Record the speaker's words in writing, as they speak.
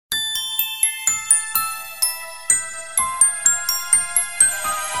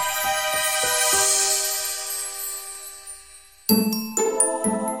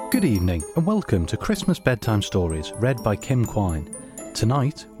Good evening and welcome to Christmas Bedtime Stories read by Kim Quine.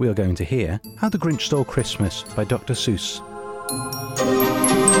 Tonight we are going to hear How the Grinch Stole Christmas by Dr. Seuss.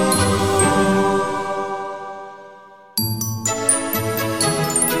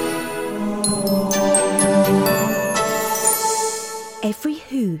 Every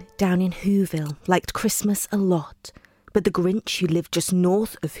Who down in Whoville liked Christmas a lot, but the Grinch who lived just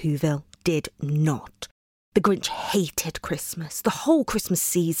north of Whoville did not. The Grinch hated Christmas, the whole Christmas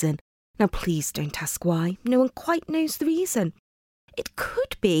season. Now please don't ask why, no one quite knows the reason. It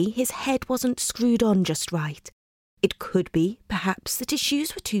could be his head wasn't screwed on just right. It could be, perhaps, that his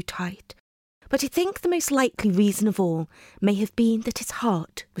shoes were too tight. But I think the most likely reason of all may have been that his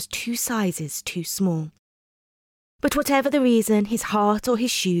heart was 2 sizes too small. But whatever the reason, his heart or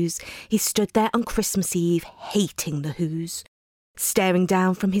his shoes, he stood there on Christmas Eve hating the Whos, staring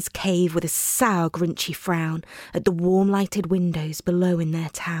down from his cave with a sour, grinchy frown at the warm-lighted windows below in their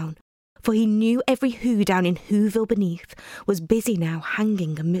town, for he knew every Who down in Whoville beneath was busy now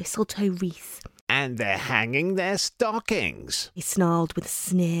hanging a mistletoe wreath. And they're hanging their stockings, He snarled with a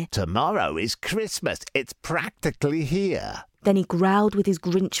sneer. Tomorrow is Christmas, it's practically here. Then he growled with his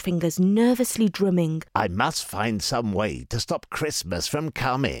Grinch fingers nervously drumming. I must find some way to stop Christmas from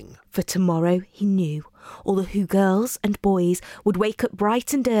coming. For tomorrow, he knew, all the Who girls and boys would wake up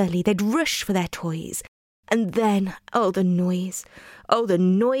bright and early, they'd rush for their toys. And then, oh the noise,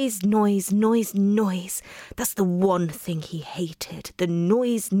 noise. That's the one thing he hated, the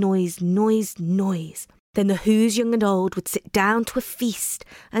noise. Then the Whos young and old would sit down to a feast,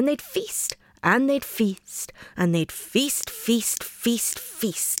 and they'd feast, and they'd feast, and they'd feast.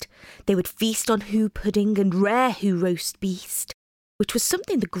 They would feast on Who pudding and rare Who roast beast, which was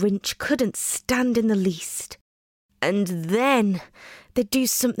something the Grinch couldn't stand in the least. And then they'd do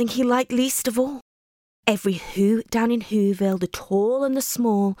something he liked least of all. Every Who down in Whoville, the tall and the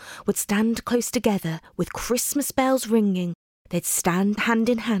small, would stand close together with Christmas bells ringing. They'd stand hand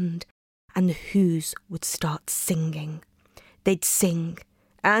in hand, and the Whos would start singing. They'd sing,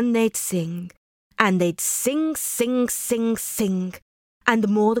 and they'd sing, and they'd sing. And the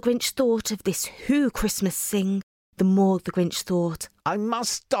more the Grinch thought of this Who Christmas sing, the more the Grinch thought, I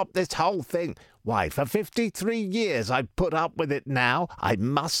must stop this whole thing. Why, for 53 years I've put up with it now. I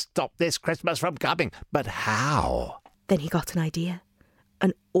must stop this Christmas from coming. But how? Then he got an idea.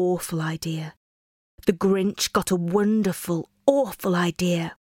 An awful idea. The Grinch got a wonderful, awful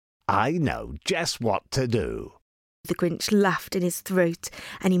idea. I know just what to do. The Grinch laughed in his throat,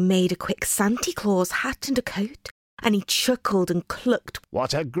 and he made a quick Santa Claus hat and a coat, and he chuckled and clucked.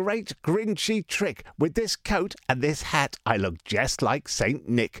 What a great Grinchy trick! With this coat and this hat I look just like Saint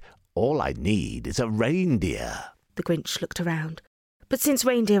Nick. All I need is a reindeer. The Grinch looked around, but since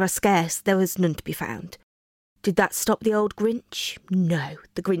reindeer are scarce, there was none to be found. Did that stop the old Grinch? No,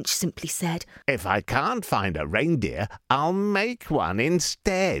 the Grinch simply said, If I can't find a reindeer, I'll make one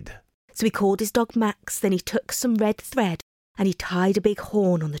instead. So he called his dog Max, then he took some red thread, and he tied a big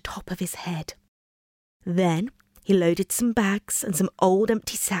horn on the top of his head. Then he loaded some bags and some old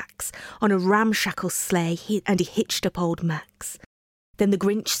empty sacks on a ramshackle sleigh, and he hitched up old Max. Then the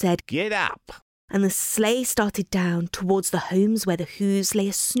Grinch said, Get up! And the sleigh started down towards the homes where the Whos lay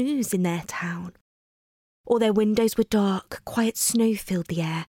a snooze in their town. All their windows were dark, quiet snow filled the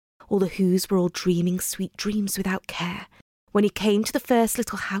air. All the Whos were all dreaming sweet dreams without care. When he came to the first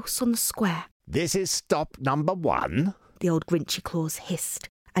little house on the square, This is stop number 1, the old Grinchy Claus hissed,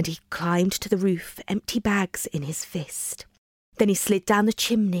 and he climbed to the roof, empty bags in his fist. Then he slid down the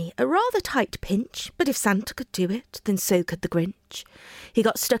chimney, a rather tight pinch, but if Santa could do it, then so could the Grinch. He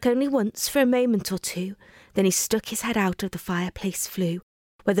got stuck only once for a moment or two, then he stuck his head out of the fireplace flue,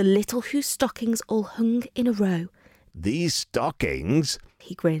 where the little Who stockings all hung in a row. These stockings,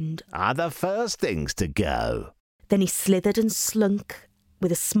 He grinned. are the first things to go. Then he slithered and slunk,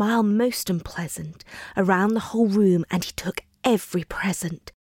 with a smile most unpleasant, around the whole room, and he took every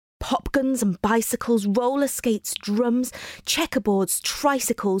present. Pop guns and bicycles, roller skates, drums, checkerboards,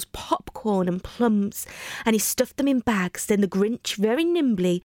 tricycles, popcorn and plums, and he stuffed them in bags. Then the Grinch very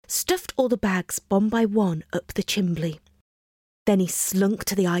nimbly stuffed all the bags one by one up the chimbley. Then he slunk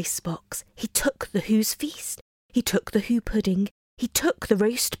to the icebox. He took the Who's feast. He took the Who pudding. He took the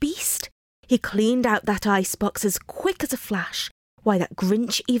roast beast. He cleaned out that icebox as quick as a flash. Why, that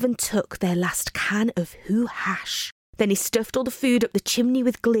Grinch even took their last can of Who hash. Then he stuffed all the food up the chimney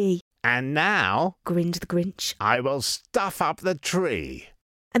with glee. And now, Grinned the Grinch. I will stuff up the tree.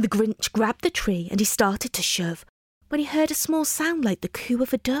 And the Grinch grabbed the tree and he started to shove, when he heard a small sound like the coo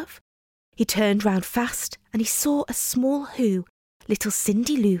of a dove. He turned round fast and he saw a small Who, little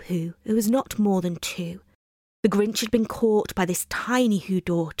Cindy Lou Who was not more than 2. The Grinch had been caught by this tiny Who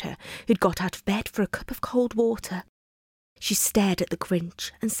daughter who'd got out of bed for a cup of cold water. She stared at the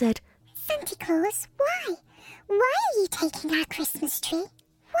Grinch and said, "Santa Claus, why? Why are you taking our Christmas tree?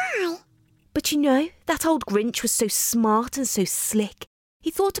 Why?" But you know, that old Grinch was so smart and so slick. He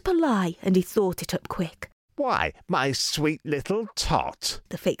thought up a lie and he thought it up quick. "Why, my sweet little tot,"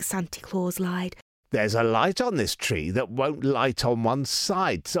 the fake Santa Claus lied. "there's a light on this tree that won't light on one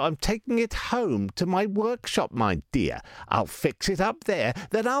side, so I'm taking it home to my workshop, my dear. I'll fix it up there,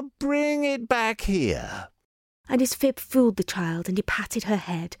 then I'll bring it back here." And his fib fooled the child, and he patted her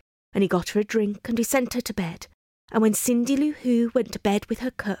head, and he got her a drink, and he sent her to bed. And when Cindy Lou Who went to bed with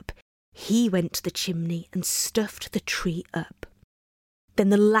her cup, he went to the chimney and stuffed the tree up. Then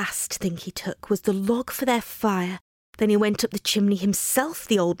the last thing he took was the log for their fire. Then he went up the chimney himself,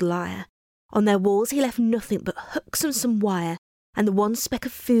 the old liar. On their walls he left nothing but hooks and some wire, and the one speck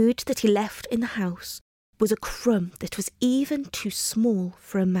of food that he left in the house was a crumb that was even too small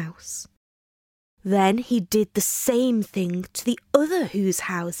for a mouse. Then he did the same thing to the other Who's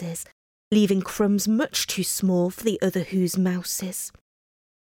houses, leaving crumbs much too small for the other Who's mouses.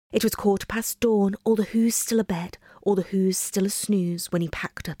 It was dawn, all the Who's still abed, all the Who's still asnooze, when he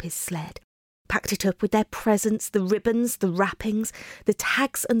packed up his sled. Packed it up with their presents, the ribbons, the wrappings, the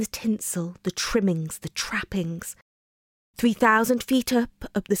tags and the tinsel, the trimmings, the trappings. 3,000 feet up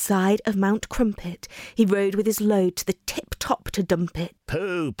the side of Mount Crumpet, he rode with his load to the tip-top to dump it.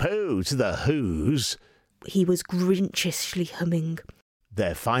 "Pooh, pooh to the Who's," he was grinchishly humming.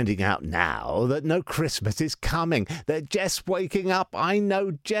 "They're finding out now that no Christmas is coming. They're just waking up. I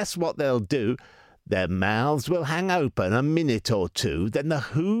know just what they'll do. Their mouths will hang open a minute or two. Then the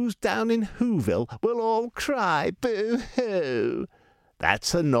Who's down in Whoville will all cry, boo-hoo.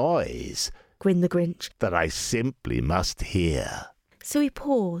 That's a noise," grinned the Grinch, "that I simply must hear." So he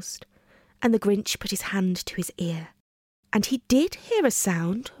paused, and the Grinch put his hand to his ear. And he did hear a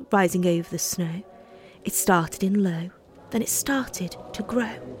sound rising over the snow. It started in low, then it started to grow.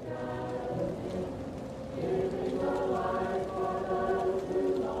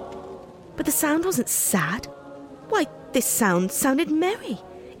 But the sound wasn't sad. Why, this sound sounded merry.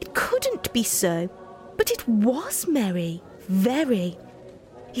 It couldn't be so. But it was merry, very.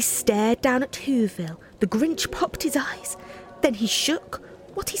 He stared down at Whoville. The Grinch popped his eyes. Then he shook.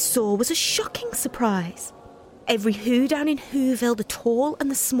 What he saw was a shocking surprise. Every Who down in Whoville, the tall and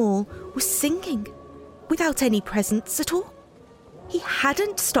the small, was singing, without any presents at all. He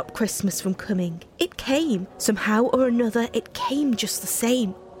hadn't stopped Christmas from coming. It came. Somehow or another, it came just the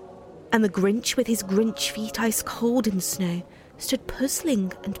same. And the Grinch, with his Grinch feet ice cold in the snow, stood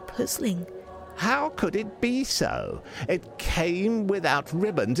puzzling and puzzling. How could it be so? It came without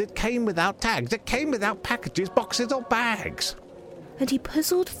ribbons, it came without tags, it came without packages, boxes or bags. And he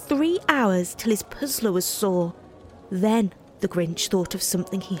puzzled 3 hours till his puzzler was sore. Then the Grinch thought of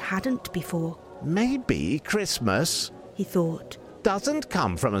something he hadn't before. Maybe Christmas, he thought, doesn't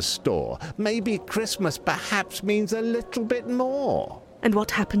come from a store. Maybe Christmas perhaps means a little bit more. And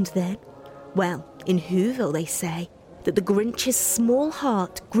what happened then? Well, in Whoville they say that the Grinch's small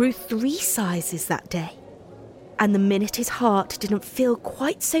heart grew 3 sizes that day. And the minute his heart didn't feel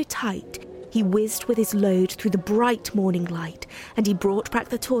quite so tight, he whizzed with his load through the bright morning light, and he brought back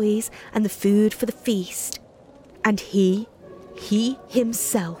the toys and the food for the feast. And he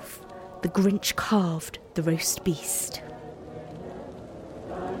himself, the Grinch, carved the roast beast.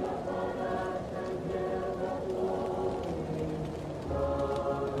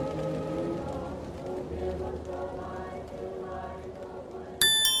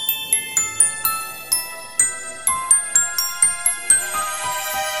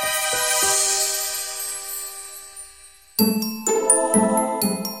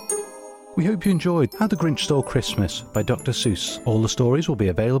 We hope you enjoyed How the Grinch Stole Christmas by Dr. Seuss. All the stories will be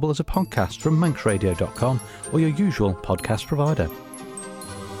available as a podcast from manxradio.com or your usual podcast provider.